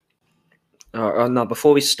No,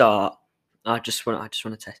 before we start, I just want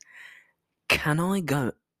to test. Can I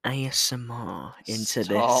go ASMR into this?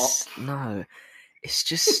 Stop. No, it's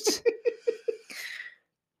just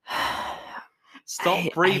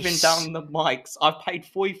Stop breathing down the mics. I've paid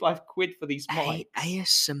 45 quid for these mics.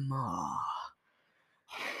 ASMR.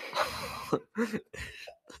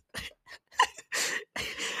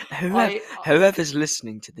 Whoever's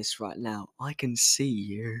listening to this right now, I can see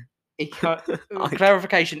you.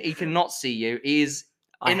 Clarification, he cannot see you. He is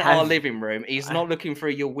our living room. He's not looking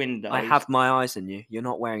through your window. I have my eyes on you. You're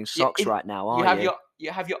not wearing socks right now, are you?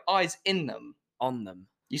 You have your eyes in them. On them.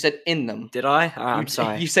 You said in them. Did I? I'm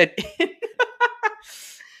sorry. You said in.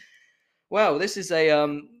 Well, this is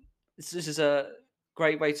a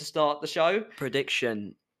great way to start the show.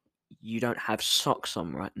 Prediction. You don't have socks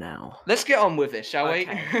on right now. Let's get on with this, shall we?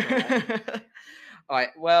 All right.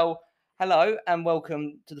 Well, hello and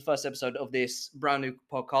welcome to the first episode of this brand new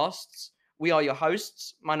podcast. We are your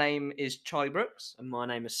hosts. My name is Charlie Brooks. And my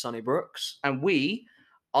name is Sonny Brooks. And we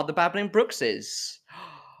are the Babbling Brookses.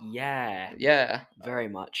 Yeah. Very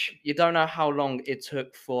much. You don't know how long it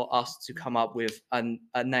took for us to come up with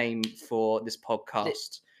a name for this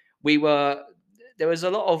podcast. There was a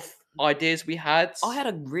lot of ideas we had. I had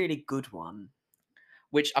a really good one.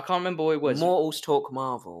 Which I can't remember what it was. Mortals Talk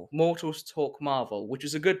Marvel. Mortals Talk Marvel, which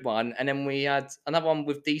was a good one. And then we had another one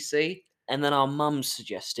with DC. And then our mum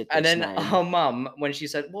suggested this And then name. our mum, when she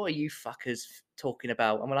said, "What are you fuckers talking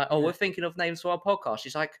about?" And we're like, "Oh, we're thinking of names for our podcast."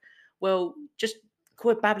 She's like, "Well, just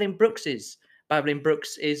call it Babbling Brookses." Babbling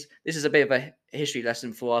Brooks this is a bit of a history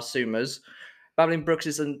lesson for our Zoomers. Babbling Brooks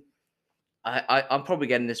is I'm probably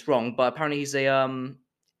getting this wrong, but apparently he's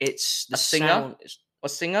it's the singer? A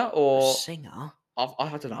singer or... A singer?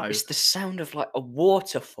 I don't know. It's the sound of like a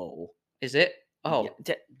waterfall. Is it? Oh. Yeah.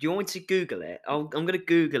 Do you want me to Google it? I'm going to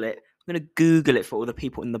Google it. I'm going to Google it for all the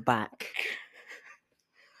people in the back.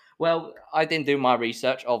 Well, I didn't do my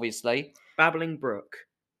research, obviously. Babbling Brook.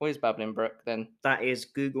 What is Babbling Brook then? That is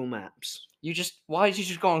Google Maps. Why did you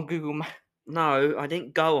just go on Google Maps? No, I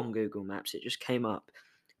didn't go on Google Maps. It just came up.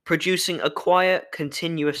 Producing a quiet,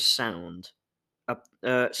 continuous sound,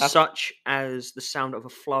 such as the sound of a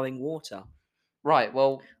flowing water. Right,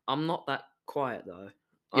 well... I'm not that quiet, though.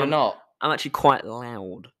 You're not? I'm actually quite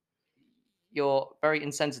loud. You're very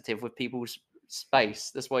insensitive with people's space.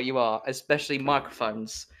 That's what you are, especially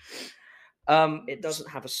microphones. It doesn't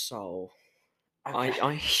have a soul.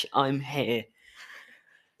 Okay. I'm here.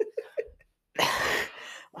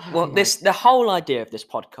 Well, the whole idea of this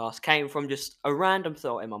podcast came from just a random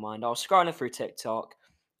thought in my mind. I was scrolling through TikTok,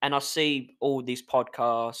 and I see all these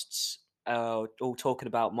podcasts, all talking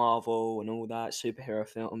about Marvel and all that superhero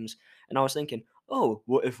films, and I was thinking, oh,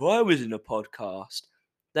 what if I was in a podcast?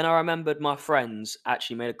 Then I remembered my friends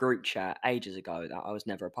actually made a group chat ages ago that I was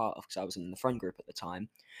never a part of because I was in the friend group at the time.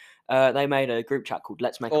 They made a group chat called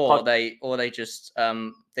 "Let's Make a Podcast." Or they just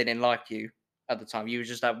they didn't like you at the time. You were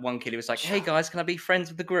just that one kid who was like, "Hey guys, can I be friends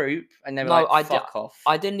with the group?" And they were like, "Fuck off."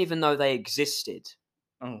 I didn't even know they existed.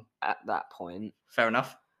 Oh, at that point, fair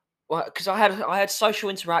enough. Well, because I had social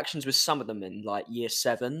interactions with some of them in like year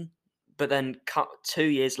 7, but then cut 2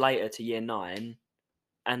 years later to year 9,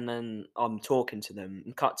 and then I'm talking to them.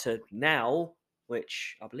 And cut to now,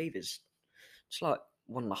 which I believe it's like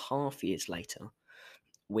 1.5 years later.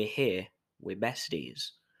 We're here. We're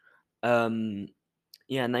besties.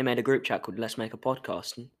 Yeah, and they made a group chat called "Let's Make a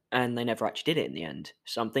Podcast," and they never actually did it in the end.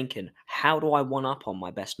 So I'm thinking, how do I one up on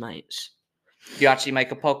my best mates? You actually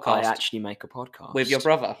make a podcast? I actually make a podcast with your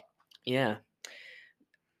brother. Yeah.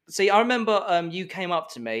 See, I remember you came up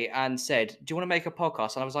to me and said, "Do you want to make a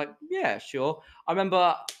podcast?" And I was like, "Yeah, sure." I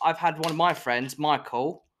remember I've had one of my friends,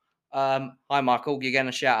 Michael. Hi, Michael. You're getting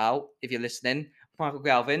a shout out if you're listening. Michael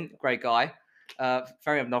Galvin, great guy.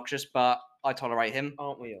 Very obnoxious, but I tolerate him.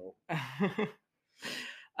 Aren't we all?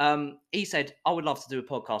 He said, "I would love to do a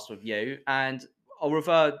podcast with you," and I'll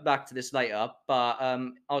revert back to this later. But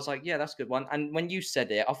I was like, "Yeah, that's a good one." And when you said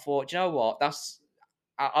it, I thought, "Do you know what?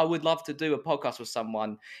 I would love to do a podcast with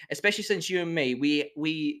someone, especially since you and me,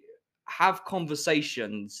 we have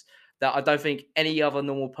conversations that I don't think any other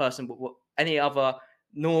normal person would. Any other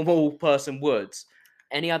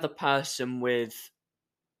person with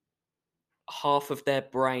half of their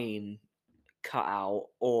brain cut out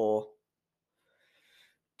or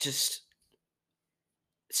just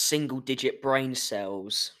single-digit brain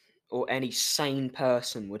cells, or any sane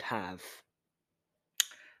person would have.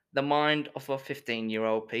 The mind of a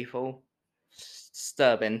 15-year-old people.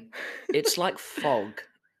 Disturbing. It's like fog.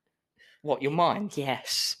 What, your mind?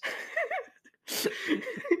 Yes.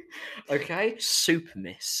 Okay. Super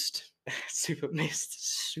mist. Super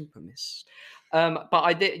mist. Super mist. But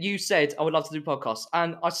I did. You said I would love to do podcasts,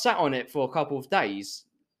 and I sat on it for a couple of days.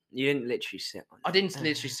 You didn't literally sit on it. I didn't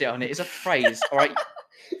literally sit on it. It's a phrase, all right.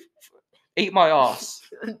 Eat my ass.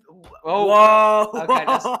 Oh, Whoa! okay,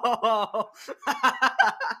 that's-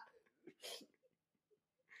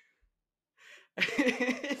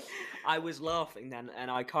 I was laughing then, and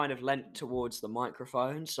I kind of leant towards the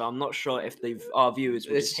microphone, so I'm not sure if our viewers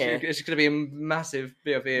will just hear It's going to be a massive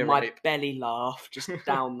bit of ear my rape. belly laugh just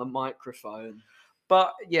down the microphone.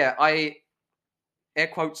 But yeah, I air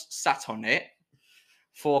quotes sat on it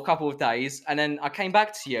for a couple of days, and then I came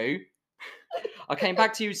back to you. I came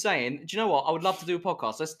back to you saying, "Do you know what? I would love to do a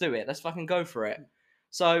podcast. Let's do it. Let's fucking go for it."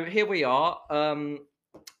 So here we are,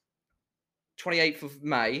 28th of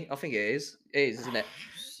May. I think it is. It is, isn't it?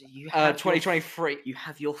 So you have 2023. You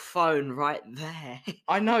have your phone right there.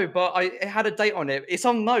 I know, but it had a date on it. It's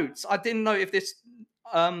on notes. I didn't know if this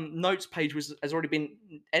notes page has already been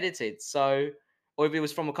edited, so or if it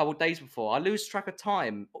was from a couple of days before. I lose track of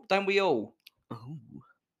time. Don't we all? Oh.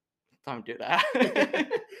 Don't do that.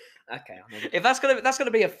 Okay. If that's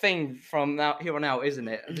gonna be a thing from now here on out, isn't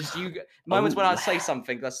it? Just you moments when I say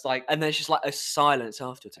something that's like, and there's just like a silence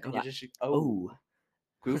afterwards. and Like, you're just oh,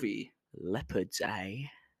 groovy. leopards, eh?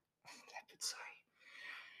 Leopards.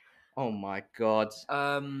 Oh my god.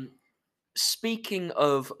 Speaking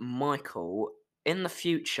of Michael, in the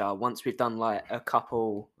future, once we've done like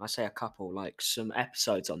like some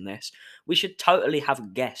episodes on this, we should totally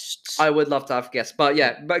have guests. I would love to have guests, but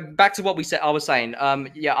yeah, but back to what we said. I was saying,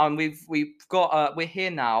 we've got we're here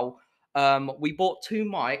now. We bought 2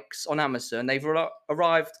 mics on Amazon. They've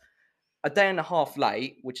arrived a day and a half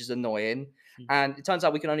late, which is annoying. And it turns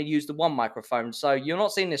out we can only use the 1 microphone. So you're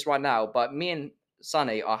not seeing this right now, but me and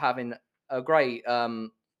Sonny are having a great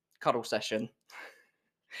cuddle session.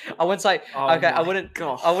 I wouldn't say I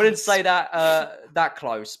wouldn't say that that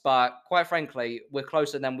close, but quite frankly, we're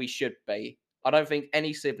closer than we should be. I don't think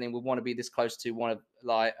any sibling would want to be this close to one of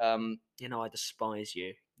like You know, I despise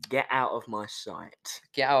you. Get out of my sight.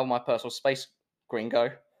 Get out of my personal space,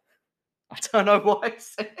 gringo. I don't know why I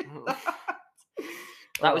said that.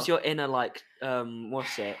 That was your inner like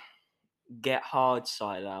what's it? Get Hard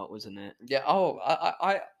side out, wasn't it? Yeah. Oh,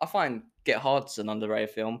 I find Get Hard's an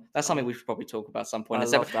underrated film. That's something we should probably talk about at some point. I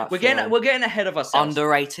love that we're film. getting ahead of ourselves.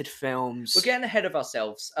 Underrated films. We're getting ahead of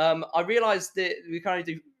ourselves. I realised that we can only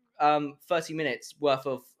do 30 minutes worth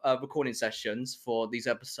of recording sessions for these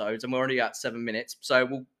episodes, and we're already at 7 minutes.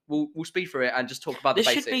 So we'll speed through it and just talk about the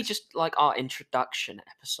basics. This should be just like our introduction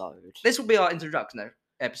episode. This will be our introduction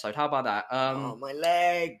episode. How about that? Oh, my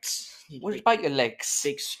legs. What about your legs?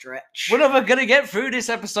 Big stretch. We're never gonna get through this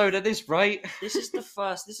episode at this rate. This is the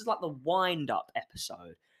first. This is like the wind-up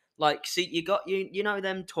episode. Like, see, you got you know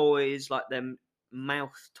them toys, like them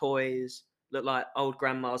mouth toys, look like old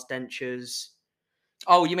grandma's dentures.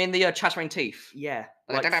 Oh, you mean the chattering teeth? Yeah,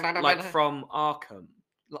 like from Arkham.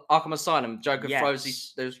 Arkham Asylum. Joker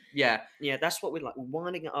throws those. Yeah, yeah. That's what we're like. We're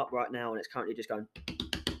winding it up right now, and it's currently just going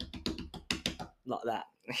like that.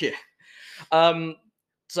 Yeah.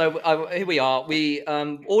 So here we are. We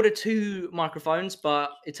ordered 2 microphones,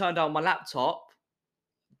 but it turned out my laptop,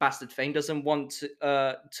 bastard thing, doesn't want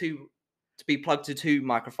to be plugged to 2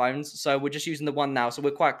 microphones. So we're just using the 1 now. So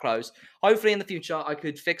we're quite close. Hopefully in the future I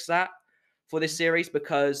could fix that for this series,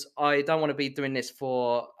 because I don't want to be doing this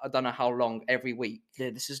for I don't know how long every week.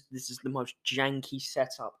 Yeah, this is the most janky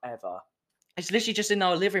setup ever. It's literally just in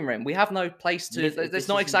our living room. We have no place to. There's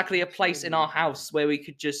not exactly a place in our house where we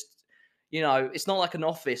could just, you know, it's not like an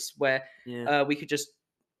office where we could just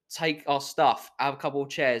take our stuff, have a couple of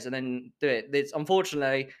chairs, and then do it.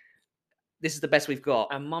 Unfortunately, this is the best we've got.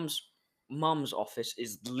 And mum's office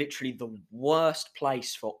is literally the worst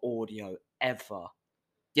place for audio ever.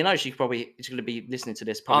 You know, she's going to be listening to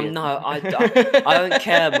this. Probably. No, I don't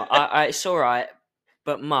care. It's all right.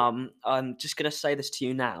 But Mum, I'm just gonna say this to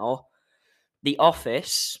you now. The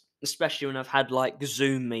office, especially when I've had like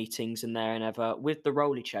Zoom meetings in there and ever, with the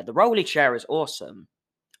rolly chair. The rolly chair is awesome.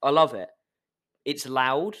 I love it. It's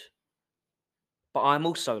loud, but I'm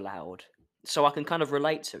also loud, so I can kind of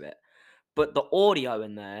relate to it. But the audio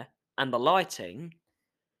in there and the lighting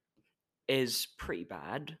is pretty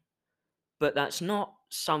bad. But that's not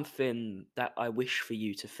something that I wish for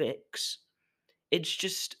you to fix. It's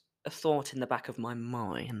just a thought in the back of my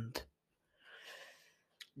mind.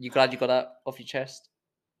 You glad you got that off your chest?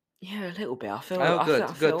 Yeah, a little bit. I feel. Oh, good,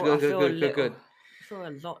 good. I feel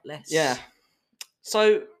a lot less. Yeah.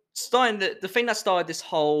 So starting the thing that started this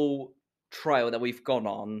whole trail that we've gone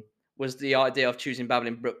on was the idea of choosing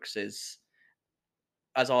Babbling Brookses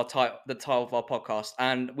as the title of our podcast,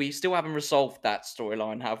 and we still haven't resolved that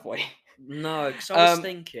storyline, have we? No, because I was Um,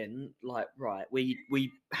 thinking, like, right,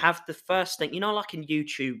 we have the first thing, like in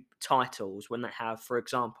YouTube titles when they have, for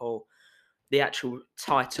example, the actual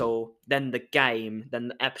title, then the game, then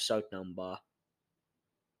the episode number.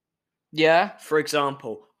 yeah. For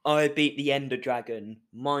example, I beat the Ender Dragon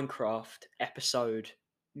Minecraft episode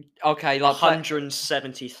Okay, like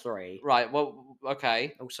 173. right. Well,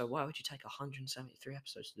 okay. Also, why would you take 173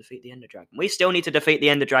 episodes to defeat the Ender Dragon? We still need to defeat the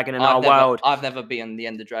Ender Dragon in our world. I've never beaten the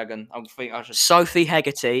Ender Dragon. I think I should. Sophie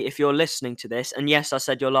Hegarty, if you're listening to this, and yes, I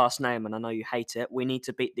said your last name, and I know you hate it, we need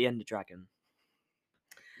to beat the Ender Dragon.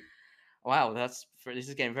 Wow, this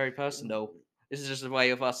is getting very personal. This is just a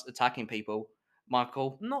way of us attacking people.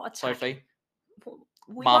 Michael, Not attacking. Sophie,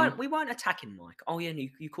 We Mum. weren't attacking Mike. Oh yeah, and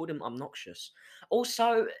you called him obnoxious.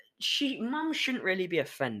 Also, Mum shouldn't really be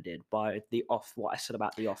offended by what I said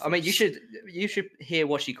about the office. I mean, you should hear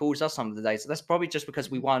what she calls us some of the days. That's probably just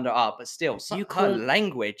because we wind her up, but still, You her call-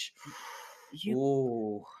 language. You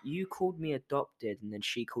Ooh, you called me adopted, and then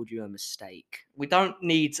she called you a mistake. we don't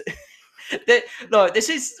need. No, this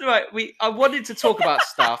is right. I wanted to talk about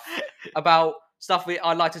stuff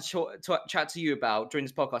I'd like to chat to you about during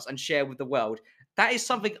this podcast and share with the world. That is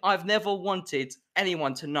something I've never wanted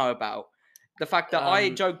anyone to know about. The fact that I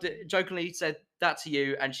jokingly said that to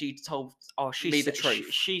you, and she told me the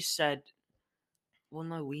truth. She said, "Well,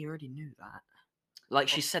 no, we already knew that." Like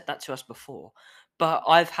she said that to us before, but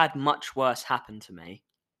I've had much worse happen to me.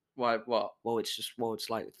 Why? What Well, it's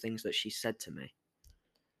like things that she said to me.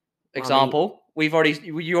 example?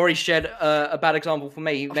 You already shared a bad example for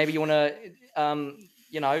me. Maybe you want to, I'm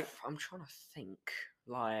trying to think.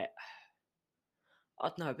 Like, I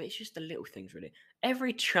don't know, but it's just the little things, really.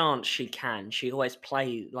 Every chance she can, she always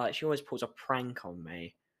pulls a prank on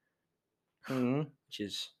me, which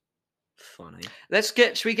is funny.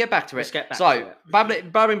 Should we get back to it? Let's get back so, to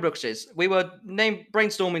it. Babbling Brookses, we were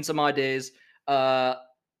brainstorming some ideas,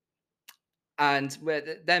 and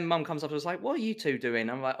then Mum comes up and was like, "What are you two doing?"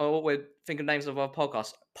 I'm like, "Oh, we're thinking names of our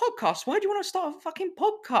podcast." Podcast? Why do you want to start a fucking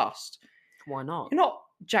podcast? Why not? You're not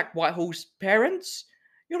Jack Whitehall's parents.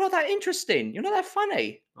 You're not that interesting. You're not that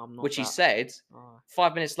funny. I'm not. Which he said. Oh.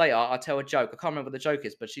 5 minutes later, I tell a joke. I can't remember what the joke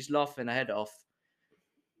is, but she's laughing her head off.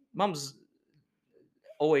 Mum's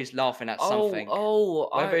always laughing at something.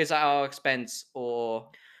 Whether it's at our expense or...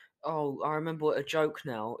 Oh, I remember what a joke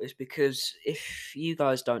now is, because if you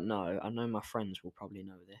guys don't know, I know my friends will probably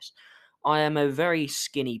know this. I am a very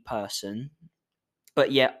skinny person,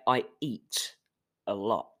 but yet I eat a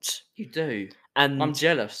lot. You do. And I'm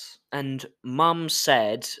jealous. And Mum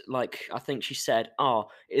said, like, I think she said, "Oh,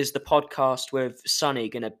 is the podcast with Sonny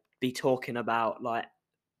gonna be talking about like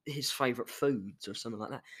his favourite foods or something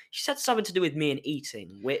like that?" She said something to do with me and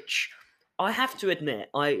eating, which I have to admit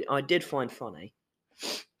I did find funny.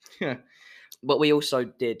 Yeah. But we also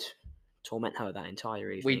did torment her that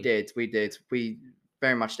entire evening. We did. We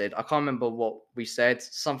very much did. I can't remember what we said.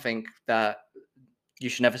 Something that you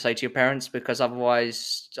should never say to your parents, because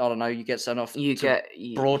otherwise, I don't know, you get sent off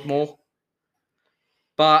Broadmoor.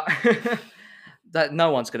 But that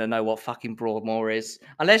no one's going to know what fucking Broadmoor is.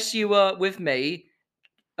 Unless you were with me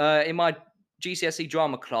in my GCSE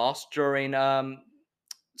drama class during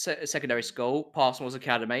secondary school, Parsons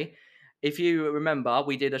Academy. If you remember,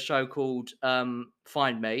 we did a show called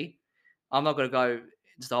Find Me. I'm not going to go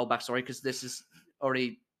into the whole backstory because this is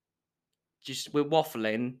already we're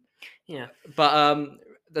waffling. Yeah. But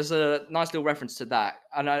there's a nice little reference to that,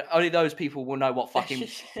 and only those people will know what fucking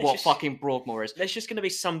fucking Broadmoor is. There's just going to be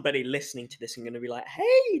somebody listening to this and going to be like,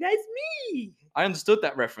 "Hey, that's me." I understood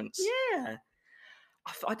that reference. Yeah.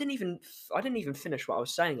 I didn't even finish what I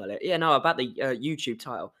was saying earlier. Yeah, no, about the YouTube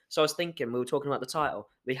title. So I was thinking, we were talking about the title.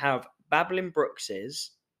 We have Babbling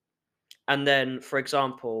Brookses, and then, for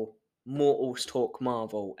example, Mortals Talk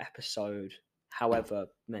Marvel episode, however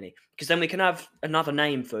many. Because then we can have another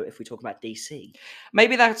name for if we talk about DC.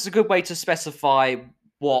 Maybe that's a good way to specify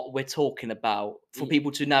what we're talking about for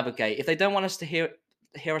people to navigate. If they don't want us to hear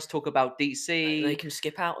us talk about DC, they can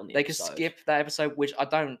skip out on the episode. Can skip that episode, which I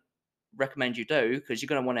don't recommend you do, because you're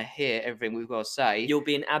going to want to hear everything we've got to say. You'll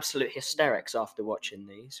be in absolute hysterics after watching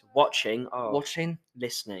these.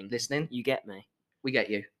 Listening. You get me. We get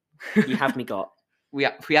you. You have me got. We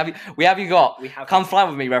have you got. Come fly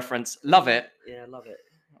with me reference. Love it. Yeah, love it.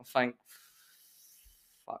 Thank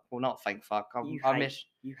fuck. Well, not thank fuck.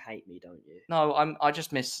 You hate me, don't you? No, I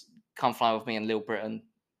just miss Come Fly With Me in Little Britain.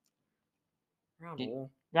 Yeah.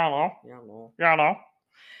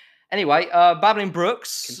 Anyway, Babbling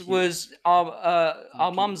Brooks was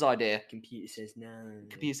our mum's idea. Computer says no.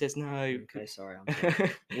 Okay, sorry.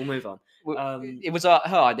 We'll move on. It was her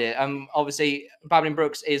idea. Obviously, Babbling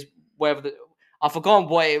Brooks is wherever I've forgotten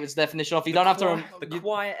what it was definition of. You don't have to. The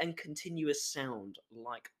quiet and continuous sound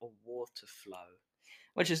like a water flow.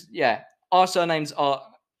 Which is our surnames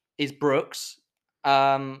is Brooks,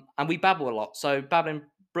 and we babble a lot. So babbling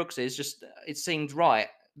Brooks is just it seemed right.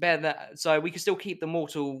 Better that so we can still keep the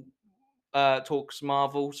Mortal Talks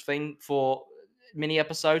Marvels thing for mini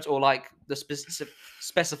episodes or like the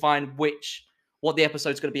specifying what the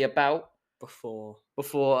episode's going to be about Before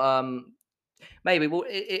maybe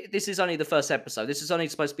this is only the first episode. This is only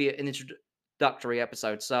supposed to be an introductory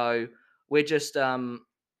episode, so we're just going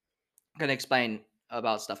to explain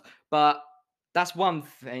about stuff. But that's one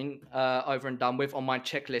thing over and done with on my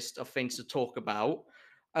checklist of things to talk about.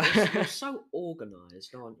 You're so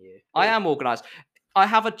organized, aren't you? I am organized. I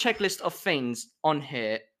have a checklist of things on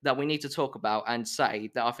here that we need to talk about and say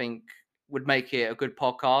that I think would make it a good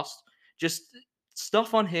podcast. Just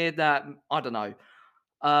stuff on here that I don't know.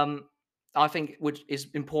 I think is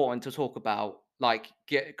important to talk about, like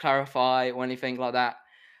clarify or anything like that.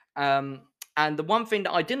 And the one thing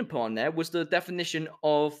that I didn't put on there was the definition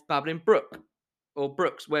of babbling brook or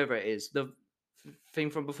Brooks, wherever it is, the thing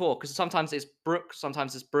from before. Because sometimes it's Brooks,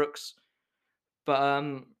 sometimes it's Brooks.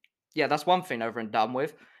 But yeah, that's one thing over and done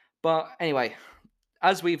with. But anyway,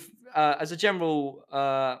 as we've as a general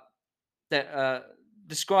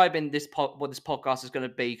describing what this podcast is going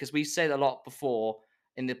to be, because we said a lot before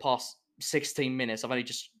in the past 16 minutes. I've only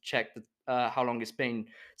just checked how long it's been.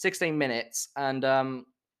 16 minutes, and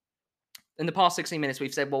in the past 16 minutes,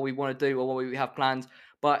 we've said what we want to do or what we have planned.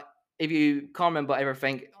 But if you can't remember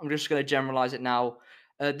everything, I'm just going to generalize it now.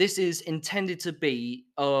 This is intended to be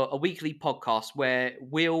a weekly podcast where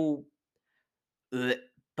we'll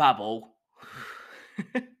babble.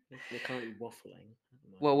 You're currently waffling.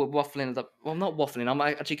 Well, we're waffling. Well, not waffling. I'm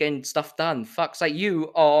actually getting stuff done. Fuck's sake,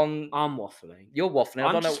 I'm waffling. You're waffling.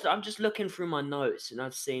 I'm just looking through my notes and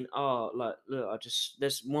I've seen look,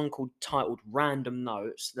 there's one called titled Random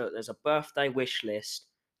Notes. Look, there's a birthday wish list.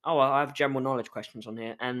 I have general knowledge questions on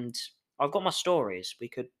here, and I've got my stories. We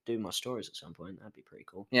could do my stories at some point. That'd be pretty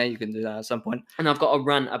cool. Yeah, you can do that at some point. And I've got a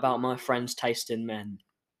rant about my friend's taste in men.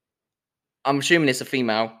 I'm assuming it's a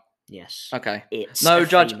female. Yes. Okay. It's no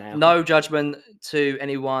judgment to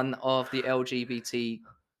anyone of the LGBT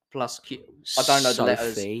plus Q. I don't know the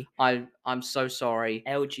letters. I'm so sorry.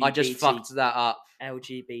 I just fucked that up.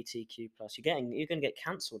 LGBTQ plus. You're gonna get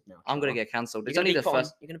cancelled now. I'm gonna get cancelled. It's only the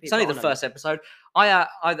first. It's only the first episode. I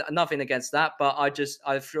nothing against that, but I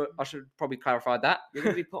should probably clarify that. You're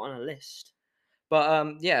gonna be put on a list. But I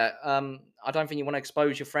don't think you want to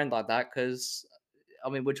expose your friend like that, because I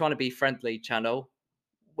mean we're trying to be friendly channel.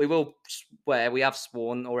 We will swear. We have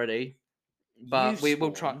sworn already, but we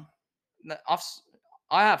will try.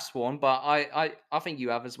 I have sworn, but I think you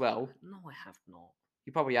have as well. No, I have not.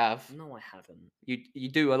 You probably have. No, I haven't. You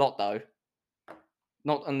do a lot though.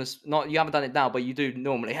 Not you haven't done it now, but you do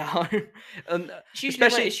normally. And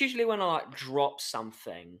it's usually when I like drop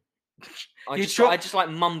something. I just like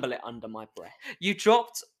mumble it under my breath. You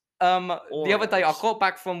dropped the other day. I got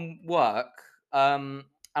back from work.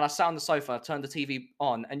 And I sat on the sofa, turned the TV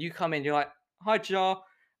on, and you come in. You're like, "Hi, Jar,"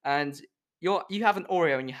 and you have an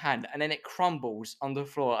Oreo in your hand, and then it crumbles on the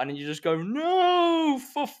floor, and then you just go, "No,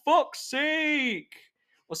 for fuck's sake,"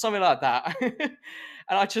 or something like that. And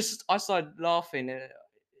I started laughing.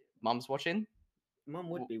 Mum's watching. Mum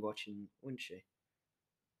would be watching, wouldn't she?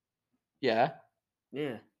 Yeah.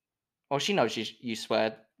 Yeah. Well, she knows you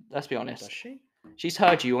swear. Let's be honest. Does she? She's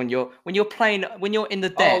heard you when you're in the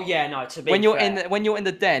den. Oh yeah, no. To be when you're fair. in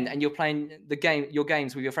the den and you're playing your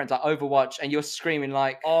games with your friends like Overwatch, and you're screaming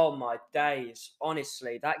like, "Oh my days!"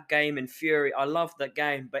 Honestly, that game I love that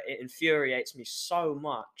game, but it infuriates me so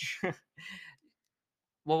much.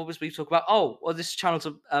 What was we talk about? Oh, well, this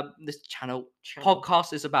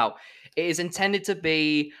podcast is about. It is intended to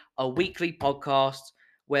be a weekly podcast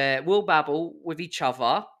where we'll babble with each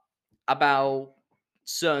other about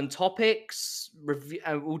certain topics.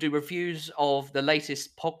 We'll do reviews of the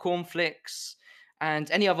latest popcorn flicks and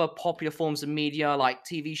any other popular forms of media like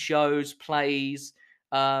TV shows, plays,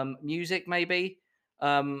 music, maybe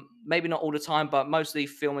not all the time, but mostly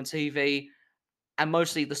film and TV, and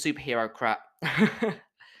mostly the superhero crap.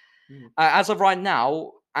 As of right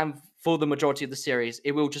now, and for the majority of the series,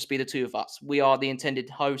 it will just be the two of us. We are the intended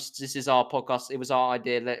hosts. This is our podcast. It was our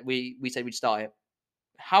idea that we said we'd start it.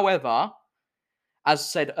 However, as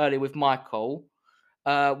said earlier with Michael,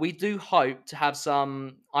 we do hope to have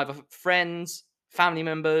some either friends, family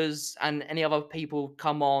members, and any other people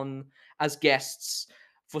come on as guests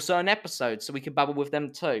for certain episodes, so we can babble with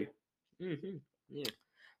them too. Mm-hmm. Yeah.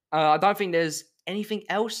 I don't think there's anything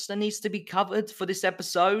else that needs to be covered for this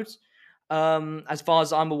episode, as far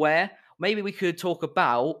as I'm aware. maybe we could talk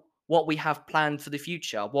about what we have planned for the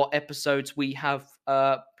future, what episodes we have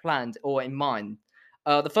planned or in mind.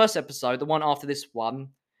 The first episode, the one after this one,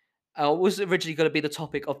 was originally going to be the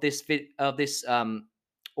topic of this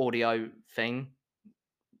audio thing,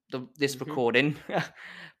 this recording,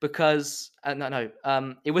 because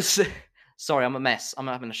it was. Sorry, I'm a mess. I'm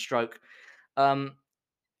having a stroke.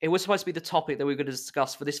 It was supposed to be the topic that we were going to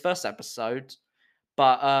discuss for this first episode,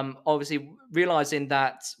 but obviously realizing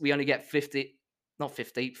that we only get 30.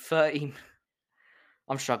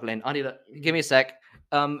 I'm struggling. I need to give me a sec.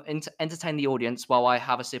 Entertain the audience while I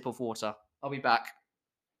have a sip of water. I'll be back.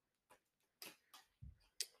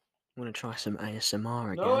 I'm gonna try some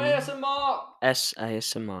ASMR again. No ASMR.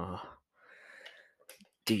 ASMR.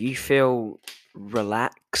 Do you feel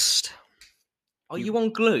relaxed? Are you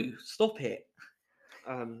on glue? Stop it.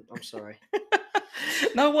 I'm sorry.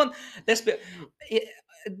 No one.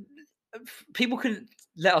 People can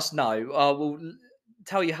let us know. We'll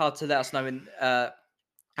tell you how to let us know in at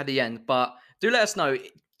the end. But do let us know.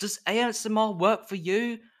 Does ASMR work for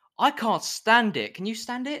you? I can't stand it. Can you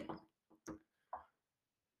stand it?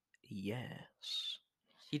 Yes.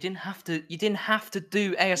 You didn't have to. You didn't have to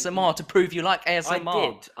do ASMR to prove you like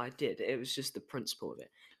ASMR. I did. It was just the principle of it.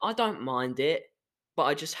 I don't mind it, but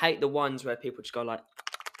I just hate the ones where people just go like,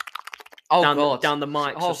 down the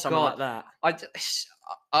mics or something like that.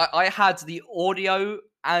 I had the audio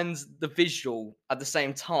and the visual at the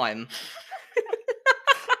same time.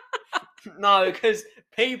 No, because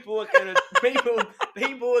people are gonna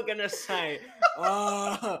say,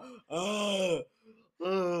 I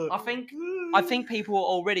think people are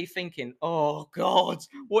already thinking, "Oh God,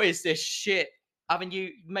 what is this shit?" Haven't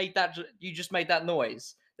you made that? You just made that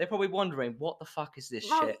noise. They're probably wondering, "What the fuck is this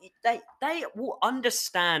shit?" They will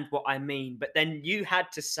understand what I mean, but then you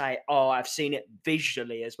had to say, "Oh, I've seen it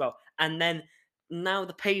visually as well," and then now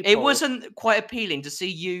the people. It wasn't quite appealing to see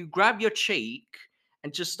you grab your cheek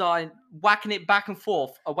and just start whacking it back and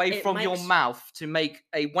forth away from your mouth to make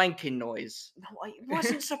a wanking noise. No, it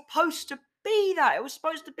wasn't supposed to be that. It was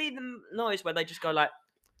supposed to be the noise where they just go like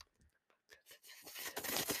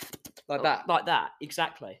that. Like that,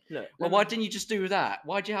 exactly. Look. Well, why didn't you just do that?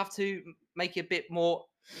 Why'd you have to make it a bit more?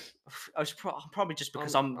 Probably just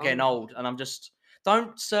because I'm getting old and I'm just.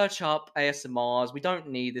 Don't search up ASMRs. We don't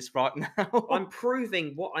need this right now. I'm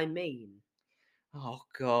proving what I mean. Oh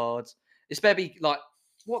God, it's better be like.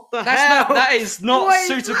 What the hell? That is not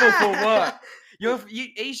suitable for work.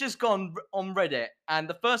 He's just gone on Reddit, and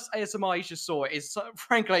the first ASMR he just saw is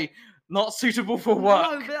frankly not suitable for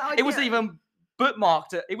work. No, it wasn't even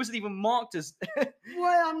bookmarked. It wasn't even marked as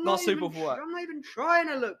not suitable for work. I'm not even trying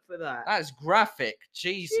to look for that. That is graphic.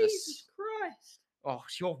 Jesus Christ. Oh,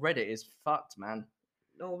 your Reddit is fucked, man.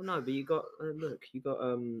 Oh no, but you got look, you got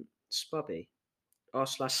Spubby.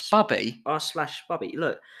 Spubby. r/Spubby.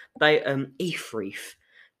 Look, they Efreef.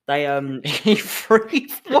 They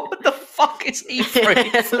Efreef. What the fuck is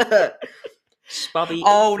Efreef? Look, Spubby.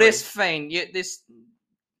 Oh, Efreef. this thing. This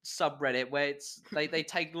subreddit where it's they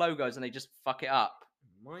take logos and they just fuck it up.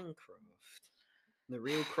 Minecraft, the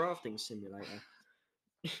real crafting simulator.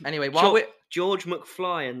 Anyway, while George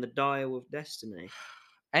McFly and the Dial of Destiny.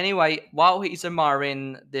 Anyway, while he's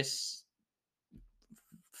admiring this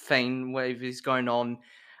thing wave is going on,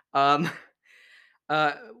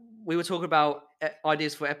 we were talking about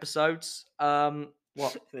ideas for episodes.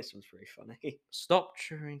 What? This one's very funny. Stop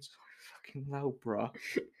chewing so fucking loud, bruh.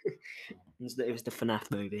 It was the FNAF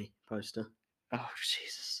movie poster. Oh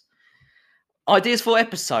Jesus! Ideas for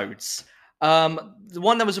episodes. The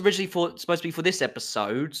one that was originally supposed to be for this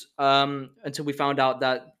episode, until we found out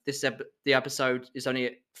that the episode is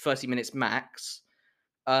only 30 minutes max.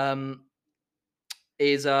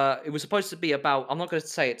 It was supposed to be about. I'm not going to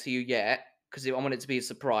say it to you yet because I want it to be a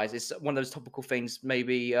surprise. It's one of those topical things.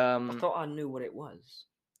 Maybe. I thought I knew what it was.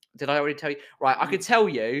 Did I already tell you? Right, I could tell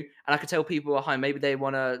you, and I could tell people at home. Maybe they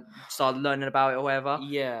want to start learning about it or whatever.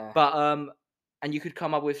 Yeah. But and you could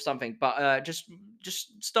come up with something. But just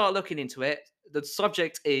start looking into it. The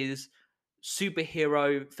subject is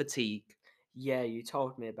superhero fatigue. Yeah, you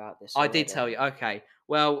told me about this. I did tell you. Okay.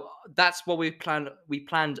 Well, that's what we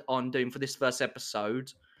planned on doing for this first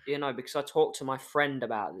episode. You know, because I talked to my friend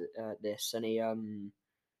about this, and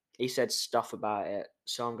he said stuff about it.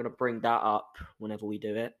 So I'm going to bring that up whenever we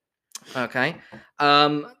do it. Okay.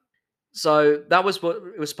 So that was what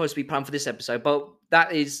it was supposed to be planned for this episode, but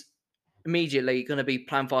that is immediately going to be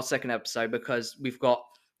planned for our second episode because we've got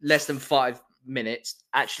less than 5 minutes.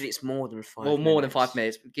 Actually, it's more than 5 minutes. Well, more than 5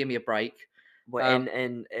 minutes. Give me a break. Well, I'm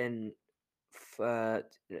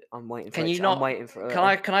waiting for. Can you it. not? I'm waiting for.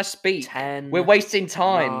 Can I speak? 10. We're wasting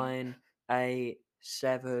time. 9, 8,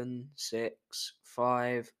 7, 6,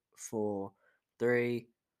 5, 4, 3,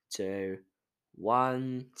 2,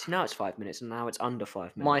 1. See, now it's 5 minutes, and now it's under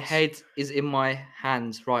 5 minutes. My head is in my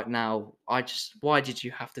hands right now. Why did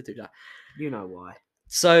you have to do that? You know why.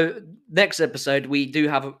 So next episode, we do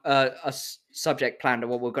have a subject planned of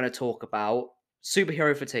what we're going to talk about: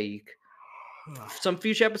 superhero fatigue. Some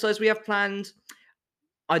future episodes we have planned.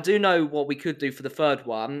 I do know what we could do for the third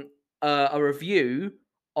one: a review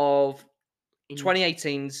of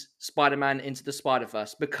 2018's Spider-Man Into the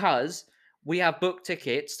Spider-Verse, because we have booked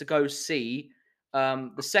tickets to go see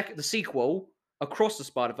the sequel Across the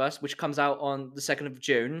Spider-Verse, which comes out on the 2nd of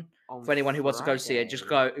June. For anyone who wants to go see it, just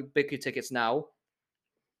go book your tickets now.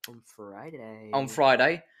 On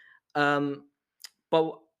Friday.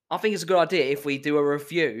 But I think it's a good idea if we do a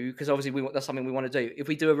review, because obviously that's something we want to do. If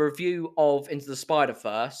we do a review of Into the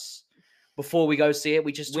Spider-Verse before we go see it,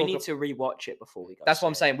 we need to rewatch it before we go. That's what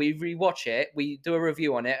I'm saying. We rewatch it, we do a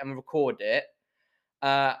review on it, and record it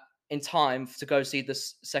in time to go see the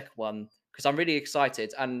second one, because I'm really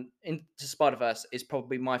excited. And Into Spider-Verse is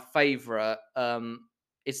probably my favorite.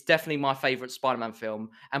 It's definitely my favorite Spider-Man film,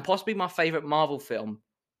 and possibly my favorite Marvel film,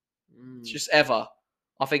 just ever.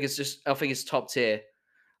 I think it's top tier.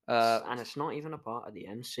 And it's not even a part of the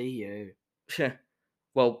MCU.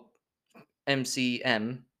 Well,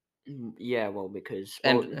 MCM. Yeah, well, because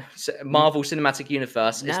Marvel Cinematic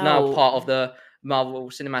Universe is now part of the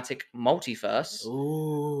Marvel Cinematic Multiverse.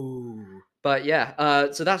 Ooh. But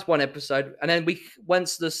yeah, so that's one episode, and then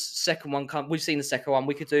once the second one comes, we've seen the second one.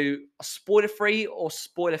 We could do a spoiler-free or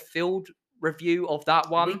spoiler-filled review of that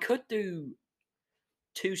one. We could do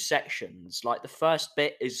 2 sections. Like the first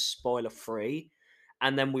bit is spoiler-free,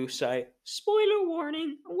 and then we'll say spoiler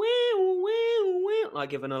warning. Like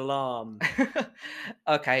give an alarm.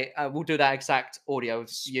 Okay, we'll do that exact audio of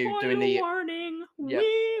you spoiler doing the warning.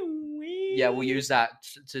 Yeah, we'll use that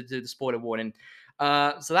to do the spoiler warning.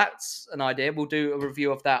 So that's an idea. We'll do a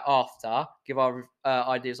review of that after. Give our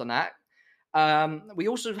ideas on that. We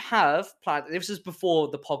also have planned. This is before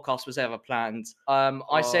the podcast was ever planned.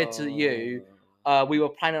 I said to you, we were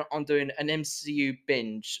planning on doing an MCU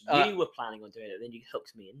binge. You were planning on doing it, then you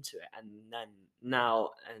hooked me into it, and then now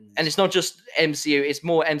and it's not just MCU; it's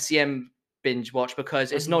more MCM binge watch,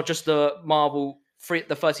 because it's not just the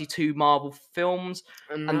 32 Marvel films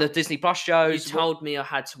and the Disney Plus shows. You told me I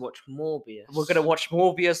had to watch Morbius. We're gonna watch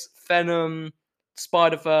Morbius, Venom,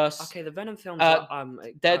 Spider-Verse. Okay, the Venom films.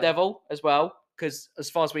 Daredevil as well, because as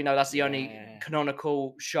far as we know, that's the only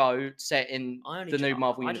canonical show set in the new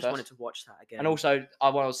Marvel universe. I just wanted to watch that again. And also, I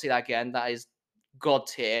want to see that again. That is god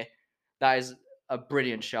tier. That is a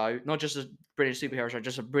brilliant show. Not just a brilliant superhero show,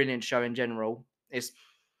 just a brilliant show in general. It's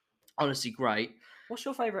honestly great. What's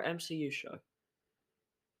your favorite MCU show?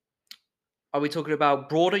 Are we talking about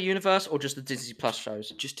broader universe or just the Disney Plus shows?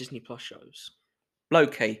 Just Disney Plus shows.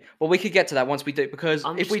 Low-key. Well, we could get to that once we do, because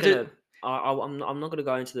I'm not going to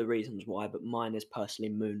go into the reasons why, but mine is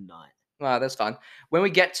personally Moon Knight. Well, that's fine. When we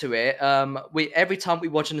get to it, every time we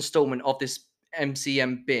watch an installment of this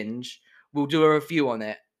MCM binge, we'll do a review on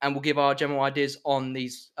it, and we'll give our general ideas on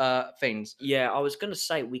these things. Yeah, I was going to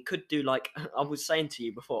say, we could do I was saying to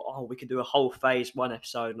you before, we could do a whole phase 1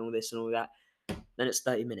 episode and all this and all that. Then it's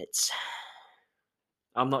 30 minutes.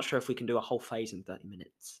 I'm not sure if we can do a whole phase in 30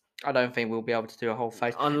 minutes. I don't think we'll be able to do a whole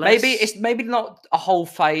phase. Unless... Maybe not a whole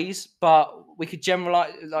phase, but we could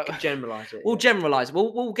generalize. Generalize it. We'll generalize it.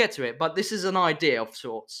 We'll get to it. But this is an idea of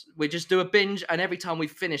sorts. We just do a binge, and every time we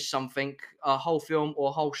finish something, a whole film or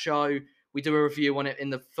a whole show, we do a review on it in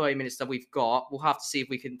the 30 minutes that we've got. We'll have to see if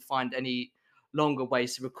we can find any longer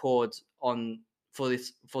ways to record for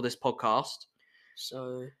this podcast.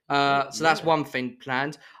 So that's one thing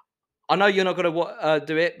planned. I know you're not going to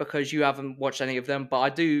do it because you haven't watched any of them, but I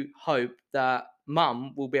do hope that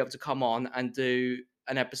Mum will be able to come on and do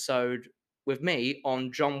an episode with me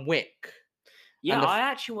on John Wick. Yeah, I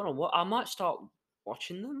actually want to. I might start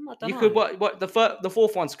watching them. I don't know. Could the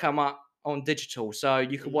fourth one's come up on digital, so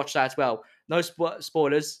you could watch that as well. No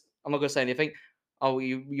spoilers. I'm not going to say anything. Oh,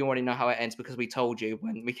 you already know how it ends because we told you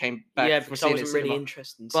when we came back. Yeah, because I wasn't really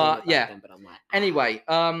interested in seeing it back then, but I'm like... Anyway,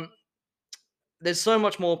 there's so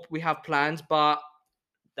much more we have planned, but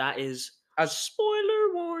that is a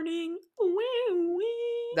spoiler warning.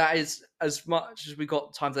 That is as much as we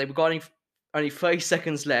got time today. We've got only 30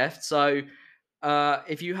 seconds left, so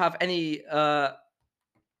if you have any, as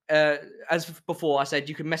before I said,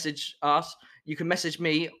 you can message us. You can message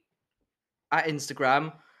me at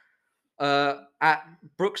Instagram at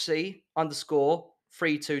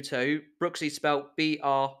Brooksy_322. Brooksy spelled BROOKSY,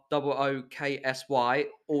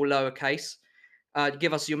 all lowercase.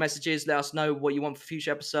 Give us your messages. Let us know what you want for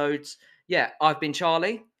future episodes. Yeah, I've been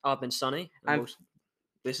Charlie, I've been Sunny, and and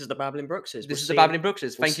this is the Babbling Brookses. this is the Babbling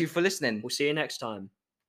Brookses. we'll Thank see- you for listening. We'll see you next time.